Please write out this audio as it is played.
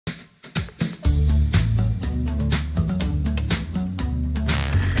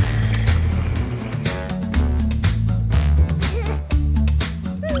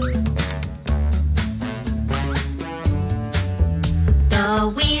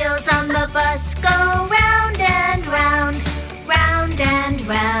bus go round and round, round and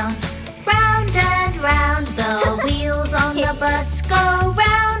round, round and round. The wheels on the bus go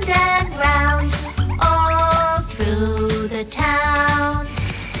round and round, all through the town.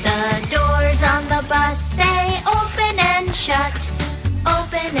 The doors on the bus, they open and shut,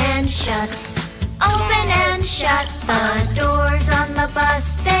 open and shut, open and shut. The doors on the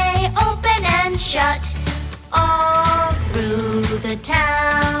bus, they open and shut, all through the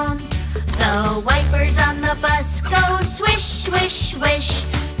town. The wipers on the bus go swish, swish, swish,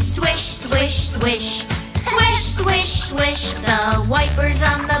 swish, swish, swish, swish, swish, swish. The wipers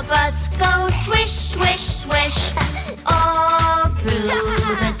on the bus go swish, swish, swish, all through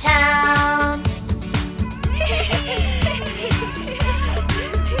the town.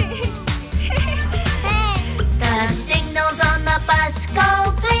 The signals on the bus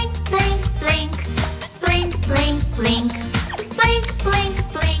go blink, blink, blink, blink, blink, blink, blink, blink,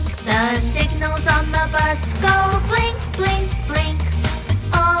 blink. The signals on the bus go blink, blink, blink,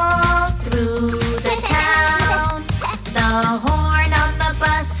 all through the town. The horn on the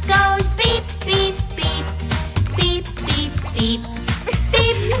bus goes beep, beep, beep, beep, beep, beep,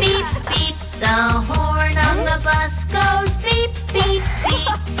 beep, beep, beep. The horn on the bus goes beep, beep,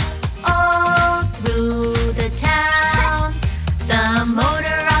 beep, all through the town. The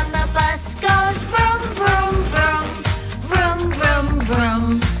motor on the bus goes vroom, vroom, vroom, vroom, vroom,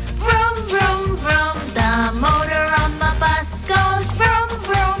 vroom, vroom, vroom, vroom. The motor on the bus goes vroom,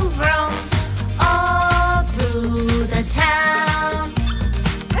 vroom, vroom, all through the town.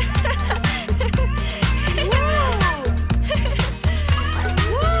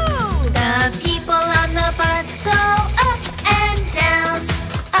 The people on the bus go up and down,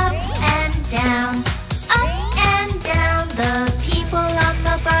 up and down, up and down. The people on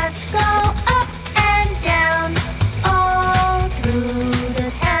the bus go up and down, all through the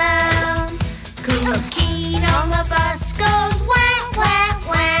town. Cuquin on the bus goes wah, wah,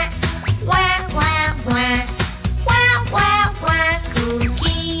 wah, wah, wah, wah, wah, wah, wah.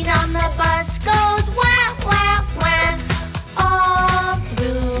 Cuquin on the bus goes wah, wah, wah, all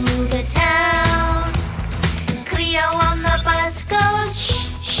through the town. Cleo on the bus goes shh,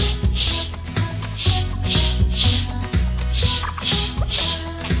 shh, shh, shh, shh, shh, shh, shh.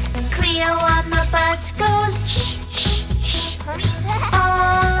 Cleo on the bus goes shh, shh, shh,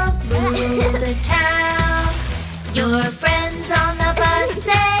 all through the town. Your friends on the bus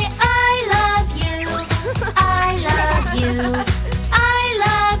say, I love you, I love you, I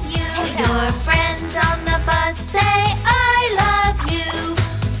love you. Your friends on the bus say, I love you,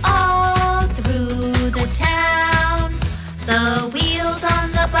 all through the town. The wheels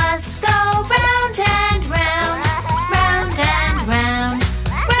on the bus go round and round, round and round,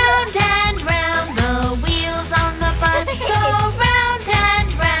 round and round. The wheels on the bus go round and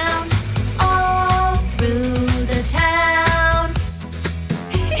round, all through the town.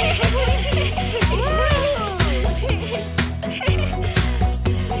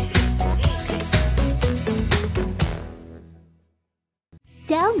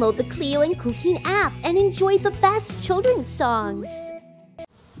 Download the Cleo and Cuquín app and enjoy the best children's songs.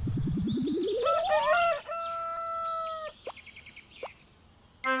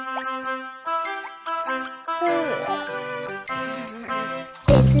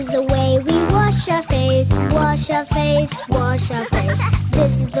 This is the way we wash our face, wash our face, wash our face.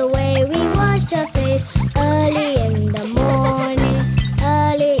 This is the way we wash our face early in the morning,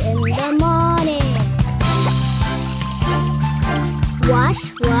 early in the morning.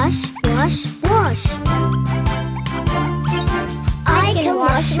 Wash, wash, wash, wash. I can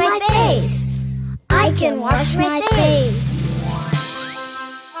wash my face. I can wash my face.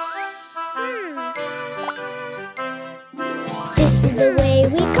 This is the way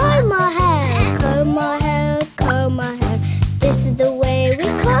we comb our hair, comb our hair, comb our hair. This is the way we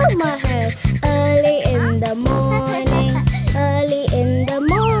comb our hair early in the morning, early in the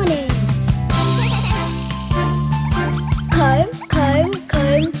morning. Comb, comb,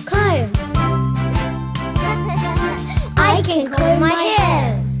 comb, comb. I can comb my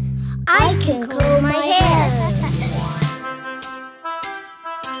hair. I can comb my hair.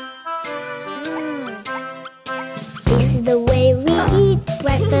 This is the way we eat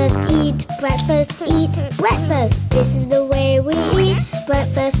breakfast, eat breakfast, eat breakfast. This is the way we eat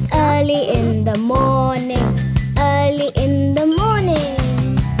breakfast early in the morning, early in the morning.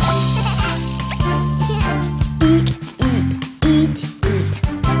 Eat, eat, eat, eat.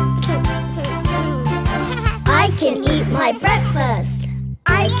 I can eat my breakfast.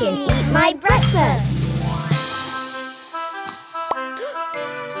 I can eat my breakfast.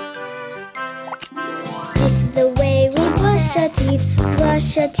 This is the way we brush our teeth,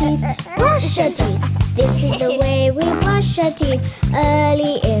 brush your teeth, brush your teeth. This is the way we brush our teeth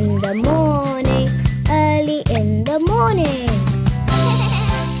early in the morning, early in the morning.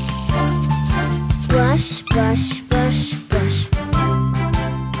 Brush, brush, brush, brush.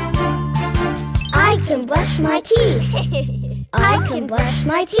 I can brush my teeth. I can brush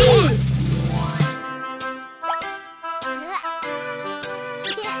my teeth.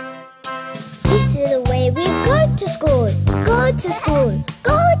 This is the way we go to school, go to school,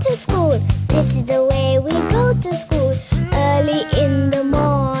 go to school. This is the way we go to school early in the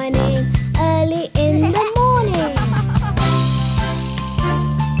morning, early in the morning.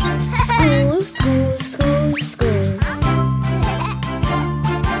 School, school, school, school.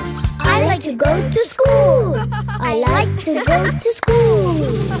 I like to go to school. I like to go to school.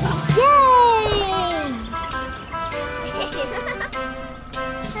 Yay!